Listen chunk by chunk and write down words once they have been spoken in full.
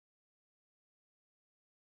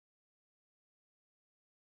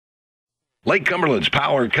Lake Cumberland's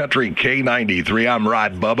Power Country K93. I'm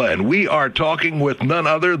Rod Bubba, and we are talking with none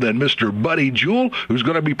other than Mr. Buddy Jewell, who's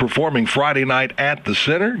going to be performing Friday night at the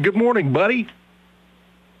Center. Good morning, Buddy.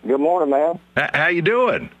 Good morning, man. How you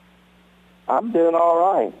doing? I'm doing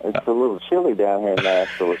all right. It's a little chilly down here in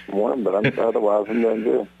Nashville this morning, but otherwise I'm doing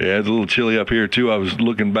good. Yeah, it's a little chilly up here, too. I was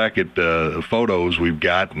looking back at photos we've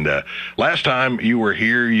got, and last time you were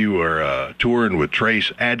here, you were touring with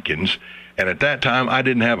Trace Adkins, and at that time, I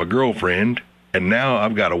didn't have a girlfriend, and now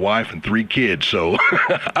I've got a wife and 3 kids, so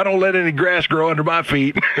I don't let any grass grow under my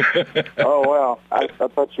feet. Oh, well, I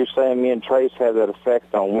thought you were saying me and Trace have that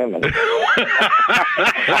effect on women.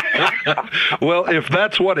 Well, if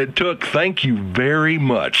that's what it took, thank you very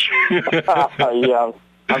much. Yeah,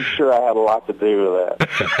 I'm sure I had a lot to do with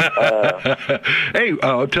that. Hey,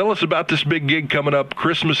 tell us about this big gig coming up,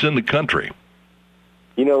 Christmas in the Country.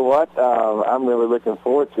 You know what? I'm really looking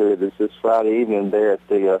forward to it. It's this Friday evening there at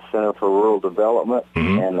the Center for Rural Development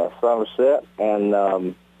in Somerset, and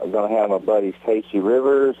I'm going to have my buddies Casey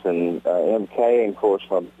Rivers and MK, and of course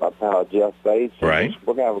my pal Jeff Bates. Right.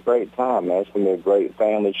 We're going to have a great time, man. It's going to be a great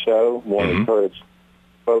family show. Want to encourage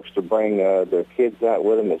folks to bring their kids out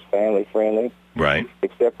with them. It's family friendly. Right.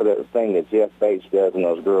 Except for that thing that Jeff Bates does in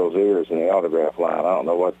those girls' ears in the autograph line. I don't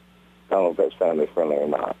know if that's family friendly or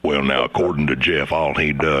not. Well, now, according to Jeff, all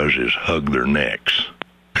he does is hug their necks.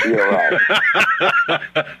 You're right.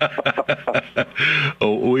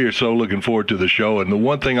 Oh, we are so looking forward to the show. And the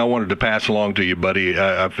one thing I wanted to pass along to you, buddy,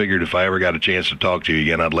 I figured if I ever got a chance to talk to you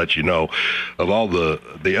again, I'd let you know of all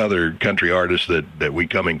the other country artists that we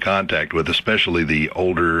come in contact with, especially the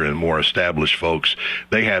older and more established folks.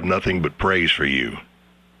 They have nothing but praise for you.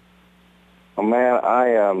 Oh, man,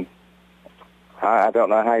 I don't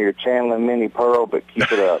know how you're channeling Minnie Pearl, but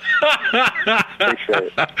keep it up.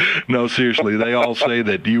 Appreciate it. No, seriously, they all say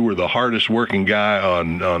that you were the hardest working guy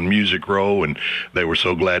on Music Row, and they were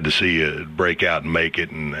so glad to see you break out and make it,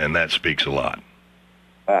 and that speaks a lot.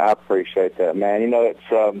 I appreciate that, man. You know,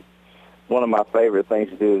 it's one of my favorite things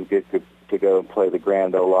to do is get to go and play the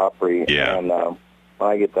Grand Ole Opry. Yeah. And when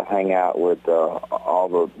I get to hang out with all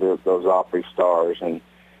those Opry stars, and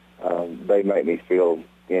they make me feel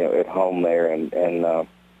at home there, and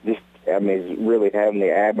just, I mean, really having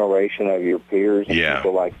the admiration of your peers and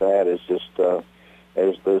people like that is just,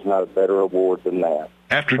 there's not a better award than that.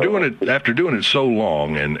 After doing it so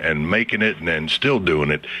long and making it and still doing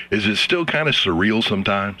it, is it still kind of surreal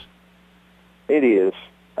sometimes? It is.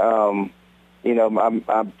 I'm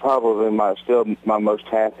probably my most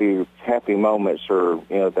happy moments are,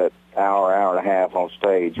 that hour and a half on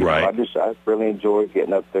stage. Right. I really enjoy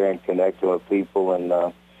getting up there and connecting with people, and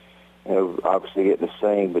obviously getting to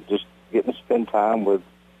sing, but just getting to spend time with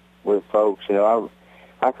folks.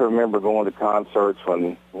 I can remember going to concerts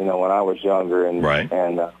when I was younger, and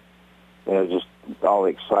just all the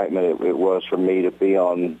excitement it was for me to be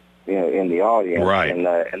on in the audience, right? And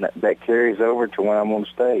that carries over to when I'm on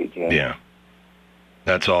stage. Yeah.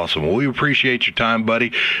 That's awesome. Well, we appreciate your time,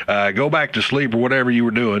 buddy. Go back to sleep or whatever you were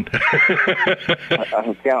doing.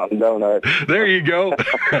 I'm counting donuts. There you go.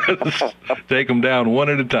 Take them down one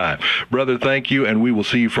at a time. Brother, thank you, and we will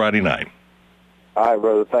see you Friday night. All right,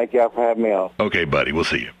 brother. Thank y'all for having me on. Okay, buddy. We'll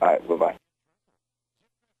see you. All right. Bye-bye.